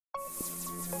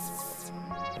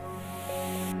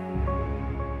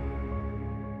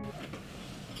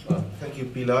Well, thank you,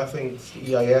 Pilar. Thanks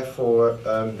EIF for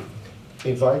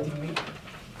inviting me.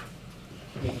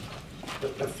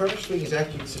 The first thing is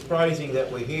actually surprising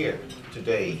that we're here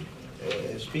today,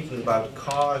 speaking about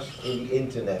cars in the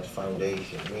Internet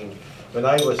Foundation. I mean, when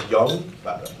I was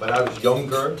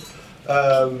younger,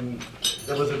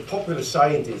 there was a popular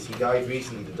scientist. He died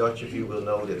recently. The Dutch of you will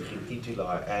know that,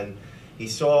 Pilar, and he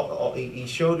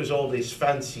showed us all this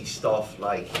fancy stuff,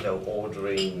 like, you know,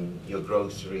 ordering your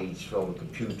groceries from a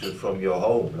computer from your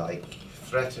home, like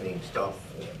threatening stuff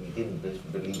we didn't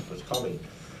believe was coming.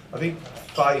 I think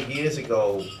 5 years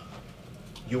ago,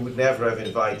 you would never have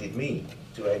invited me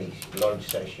to any lunch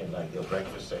session like your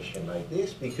breakfast session like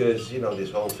this, because, you know, this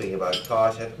whole thing about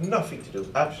cars had nothing to do,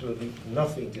 absolutely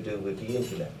nothing to do with the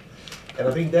internet. And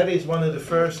I think that is one of the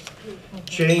first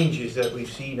changes that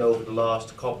we've seen over the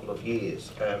last couple of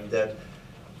years, and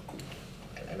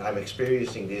I'm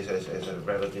experiencing this as a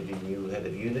relatively new head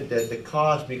of unit, that the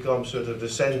cars become sort of the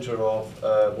center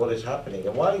of what is happening.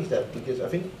 And why is that? Because I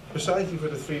think precisely for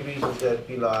the three reasons that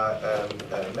Pilar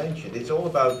mentioned. It's all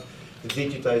about the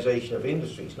digitization of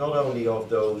industries, not only of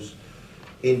those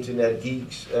internet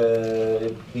geeks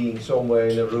being somewhere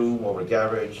in a room or a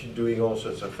garage doing all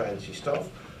sorts of fancy stuff,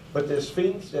 but there's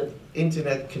things that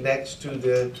internet connects to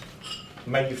the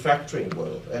manufacturing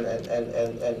world, and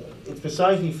it's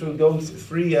precisely through those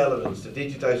three elements, the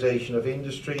digitization of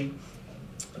industry,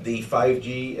 the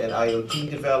 5G and IoT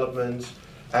developments,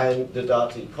 and the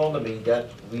data economy, that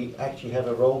we actually have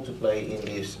a role to play in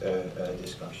this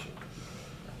discussion.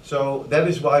 So that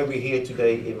is why we're here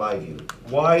today, in my view.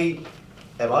 Why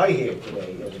am I here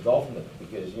today as a government?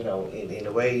 Because, you know, in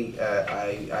a way,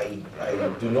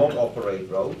 I do not operate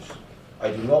roads,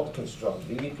 I do not construct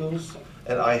vehicles,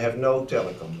 and I have no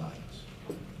telecom lines.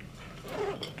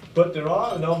 But there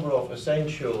are a number of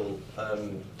essential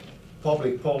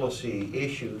public policy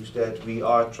issues that we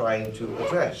are trying to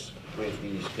address with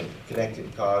these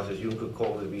connected cars, as you could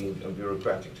call it, in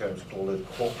bureaucratic terms, call it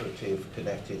cooperative,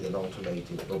 connected and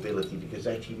automated mobility, because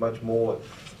it's actually much more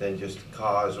than just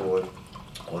cars or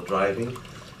driving.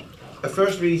 The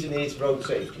first reason is road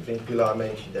safety. I think Pilar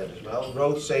mentioned that as well.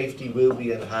 Road safety will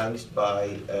be enhanced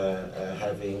by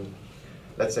having,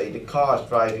 let's say, the cars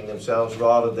driving themselves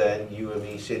rather than you and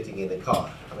me sitting in a car.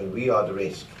 I mean, we are the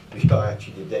risk. We are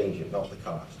actually the danger, not the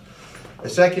cars. The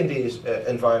second is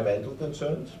environmental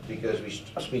concerns, because we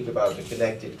speak about the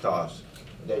connected cars.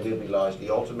 They will be largely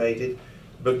automated,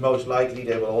 but most likely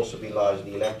they will also be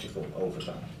largely electrical over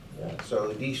time. Yeah.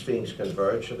 So these things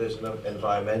converge, so there's an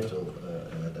environmental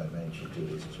dimension to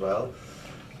this as well.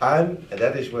 And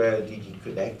that is where DG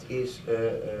Connect is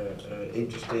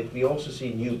interested. We also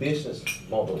see new business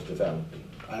models developing.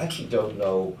 I actually don't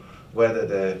know whether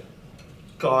the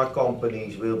car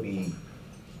companies will be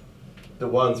the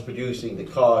ones producing the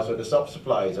cars or the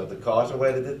sub-suppliers of the cars, or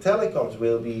whether the telecoms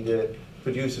will be the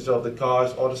producers of the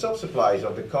cars or the sub-suppliers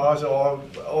of the cars, or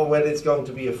whether it's going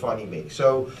to be a funny mix.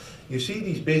 So you see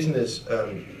these business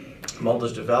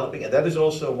models developing, and that is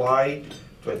also why,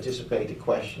 to anticipate a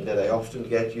question that I often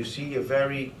get, you see a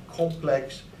very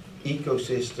complex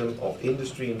ecosystem of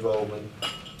industry involvement,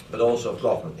 but also of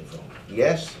government involvement.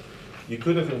 Yes, you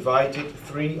could have invited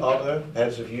 3 other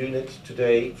heads of units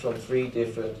today from 3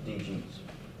 different DGs.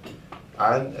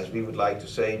 And as we would like to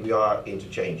say, we are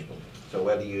interchangeable. So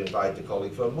whether you invite a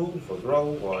colleague for Move, for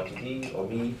Grow, or RTD, or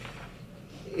me,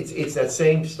 it's that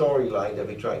same storyline that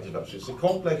we're trying to develop. So it's a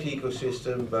complex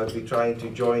ecosystem, but we're trying to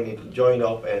join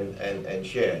up and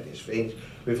share these things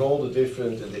with all the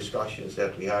different discussions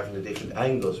that we have and the different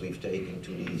angles we've taken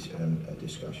to these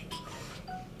discussions.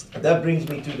 And that brings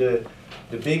me to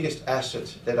the biggest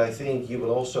asset that I think you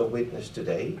will also witness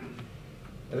today.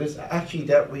 And it's actually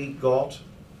that we got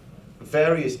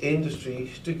various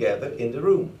industries together in the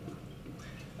room.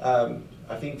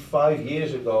 I think 5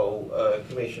 years ago,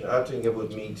 Commissioner Hartog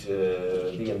would meet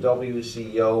BMW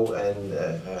CEO and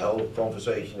a whole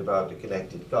conversation about the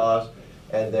connected cars.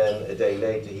 And then a day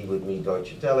later, he would meet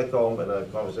Deutsche Telekom and a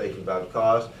conversation about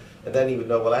cars. And then he would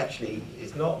know, well, actually,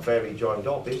 it's not very joined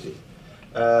up, is it?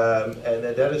 And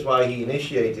that is why he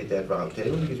initiated that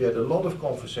roundtable, because we had a lot of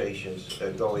conversations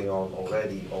going on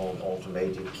already on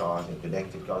automated cars and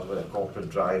connected cars, whether corporate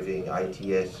driving,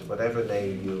 ITS, whatever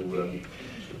name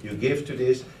you give to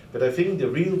this. But I think the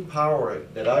real power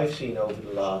that I've seen over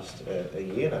the last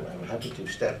year, and I'm happy to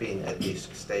step in at this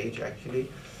stage actually,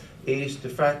 is the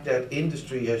fact that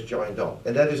industry has joined up.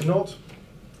 And that is not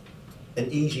an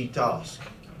easy task,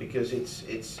 because it's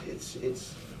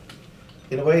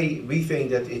in a way, we think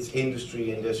that it's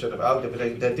industry and they're sort of out there,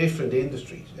 but they're different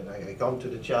industries, and I come to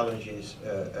the challenges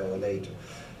later.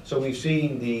 So we've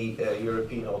seen the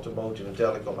European Automotive and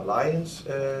Telecom Alliance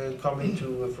coming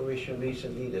to fruition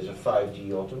recently. There's a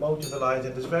 5G Automotive Alliance,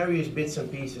 and there's various bits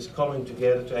and pieces coming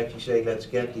together to actually say, let's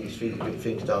get these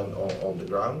things done on the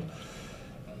ground.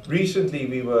 Recently,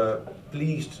 we were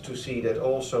pleased to see that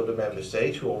also the member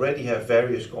states, who already have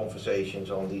various conversations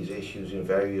on these issues in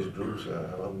various groups,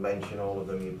 I won't mention all of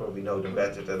them, you probably know them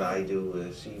better than I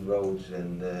do, Sea Roads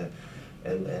and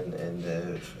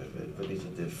what is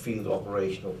it, the Field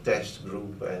Operational Test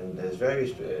Group, and there's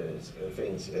various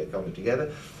things coming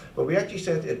together. But we actually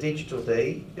said a digital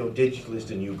day, digital is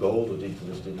the new gold, or digital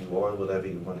is the new oil, whatever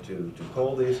you want to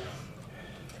call this.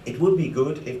 It would be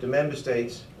good if the member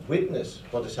states witness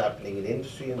what is happening in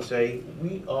industry and say,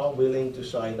 we are willing to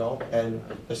sign up and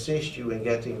assist you in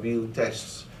getting real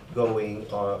tests going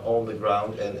on the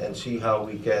ground and see how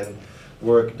we can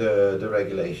work the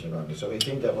regulation around it. So I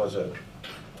think that was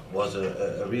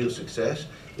a real success.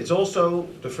 It's also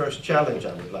the first challenge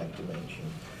I would like to mention.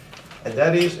 And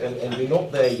that is, and we're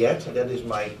not there yet, and that is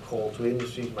my call to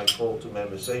industries, my call to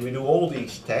members. Say we do all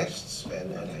these tests,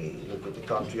 and I look at the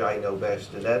country I know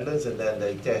best, the Netherlands, and then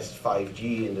they test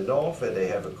 5G in the north, and they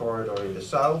have a corridor in the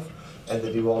south, and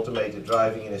they do automated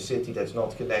driving in a city that's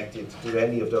not connected to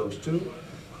any of those two.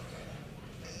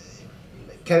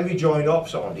 Can we join up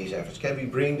some of these efforts? Can we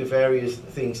bring the various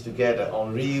things together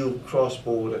on real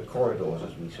cross-border corridors,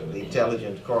 as we say, the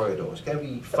intelligent corridors? Can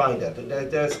we find that? And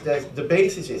the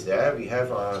basis is there. We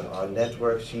have our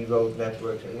networks, Sea Road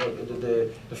networks, and,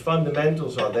 the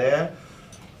fundamentals are there,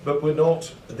 but we're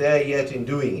not there yet in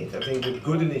doing it. I think the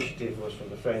good initiative was from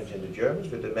the French and the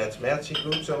Germans with the Metz-Merzi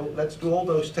group, so let's do all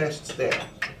those tests there,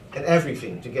 and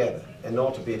everything together, and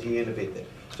not a bit here and a bit there.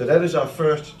 So that is our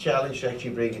first challenge, to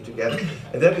actually bring it together.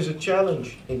 And that is a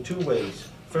challenge in two ways.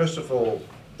 First of all,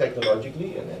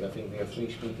 technologically, and I think we have 3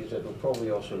 speakers that will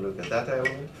probably also look at that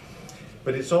element.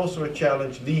 But it's also a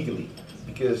challenge legally,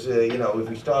 because if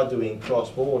we start doing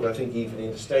cross-border, I think even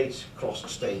in the States,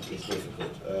 cross-state is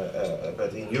difficult.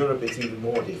 But in Europe, it's even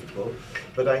more difficult.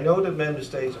 But I know that member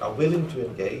states are willing to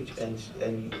engage and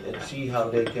see how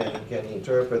they can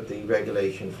interpret the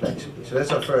regulation flexibly. So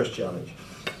that's our first challenge.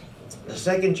 The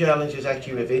second challenge is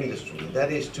actually with industry, and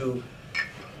that is to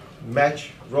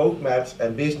match roadmaps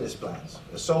and business plans.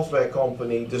 A software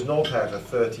company does not have a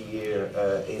 30-year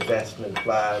investment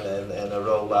plan and a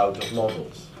rollout of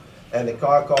models. And a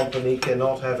car company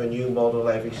cannot have a new model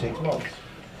every 6 months.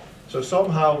 So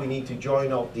somehow we need to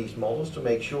join up these models to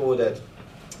make sure that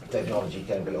technology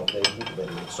can be updated,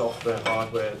 whether it's software,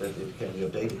 hardware, that it can be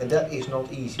updated. And that is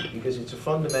not easy, because it's a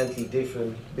fundamentally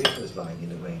different business line in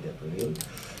the way that we're in.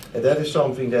 And that is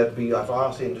something that we have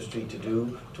asked industry to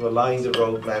do, to align the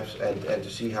roadmaps and to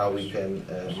see how we can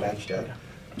match that.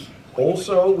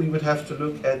 Also, we would have to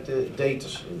look at the data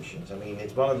solutions. I mean,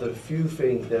 it's one of the few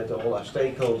things that all our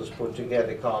stakeholders put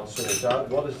together can't sort out.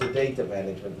 What is the data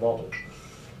management model?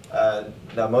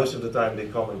 Now, most of the time they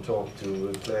come and talk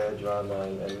to Claire, Joanna,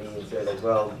 and me and say like,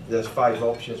 well, there's 5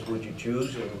 options, would you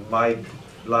choose? And my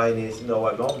line is, no,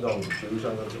 I'm not going to choose.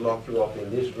 I'm going to lock you up in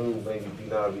this room. Maybe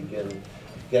Pilar, we can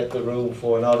get the room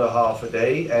for another half a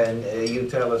day, and you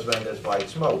tell us when there's white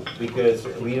smoke, because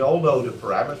we all know the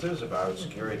parameters about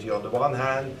security on the one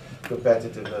hand,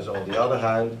 competitiveness on the other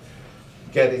hand.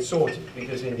 Get it sorted,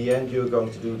 because in the end you're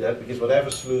going to do that, because whatever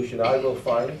solution I will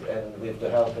find, and with the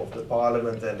help of the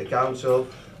Parliament and the Council,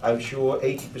 I'm sure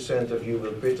 80% of you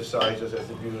will criticize us as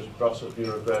the Brussels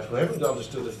bureaucrats who haven't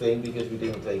understood a thing because we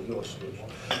didn't take your solution.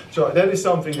 So that is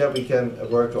something that we can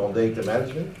work on, data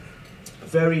management.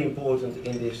 Very important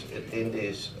in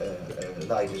this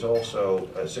light is also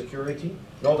security.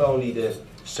 Not only the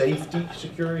safety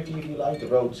security, if you like, the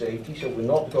road safety. So we're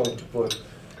not going to put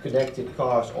connected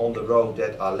cars on the road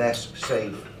that are less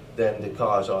safe than the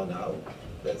cars are now.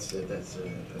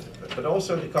 But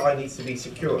also the car needs to be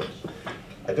secure.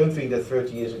 I don't think that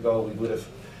 30 years ago we would have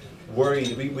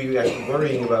worried. We were actually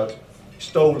worrying about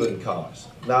stolen cars.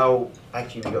 Now,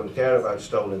 actually, we don't care about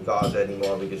stolen cars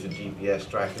anymore because the GPS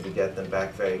tracker to get them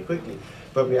back very quickly.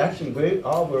 But we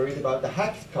are worried about the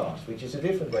hacked cars, which is a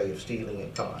different way of stealing a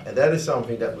car. And that is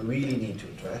something that we really need to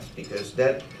address, because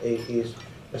that is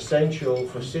essential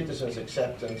for citizens'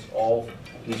 acceptance of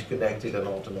these connected and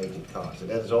automated cars. And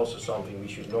that is also something we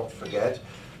should not forget.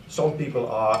 Some people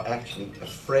are actually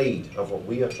afraid of what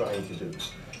we are trying to do.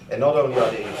 And not only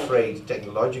are they afraid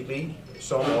technologically,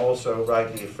 some are also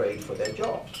rightly afraid for their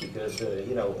jobs, because a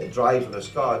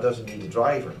driverless car doesn't need a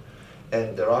driver.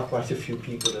 And there are quite a few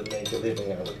people that make a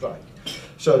living out of driving.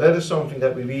 So that is something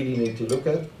that we really need to look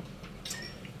at.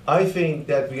 I think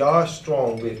that we are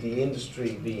strong with the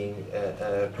industry being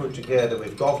put together,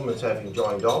 with governments having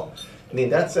joined up. And in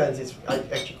that sense, it's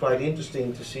actually quite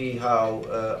interesting to see how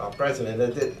our president,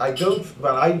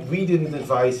 we didn't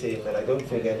advise him, and I don't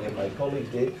think any of my colleagues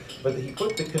did, but he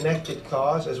put the connected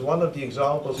cars as one of the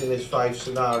examples in his 5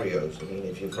 scenarios. I mean,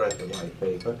 if you've read the white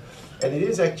paper. And it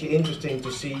is actually interesting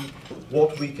to see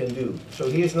what we can do. So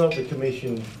here's not the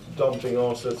Commission dumping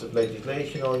all sorts of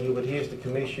legislation on you, but here's the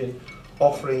Commission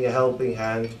offering a helping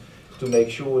hand to make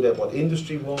sure that what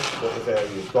industry wants, what the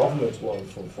various governments want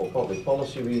for public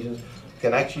policy reasons,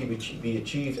 can actually be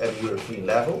achieved at a European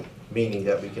level, meaning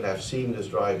that we can have seamless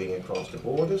driving across the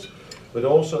borders, but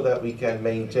also that we can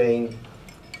maintain,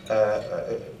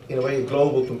 in a way,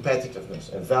 global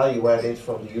competitiveness and value added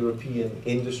from the European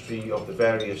industry of the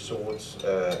various sorts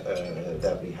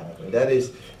that we have. And that is,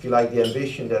 if you like, the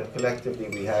ambition that collectively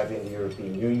we have in the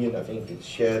European Union. I think it's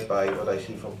shared by what I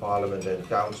see from Parliament and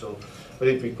Council, but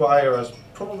it requires us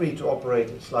probably to operate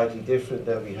slightly different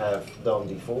than we have done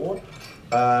before,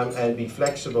 and be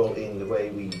flexible in the way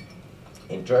we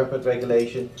interpret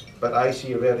regulation. But I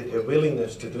see a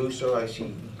willingness to do so. I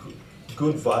see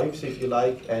good vibes, if you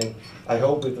like, and I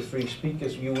hope with the 3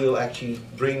 speakers you will actually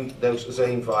bring those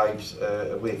same vibes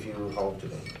with you home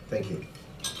today. Thank you.